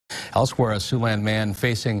Elsewhere, a Siouxland man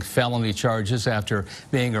facing felony charges after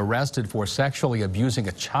being arrested for sexually abusing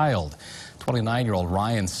a child. 29-year-old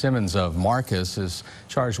Ryan Simmons of Marcus is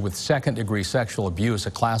charged with second-degree sexual abuse,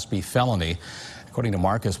 a Class B felony. According to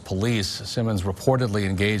Marcus police, Simmons reportedly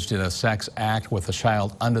engaged in a sex act with a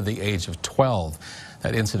child under the age of 12.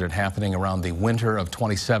 That incident happening around the winter of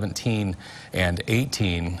 2017 and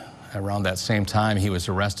 18. Around that same time, he was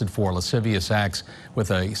arrested for lascivious acts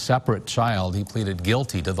with a separate child. He pleaded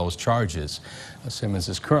guilty to those charges. Simmons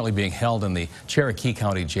is currently being held in the Cherokee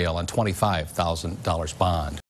County Jail on $25,000 bond.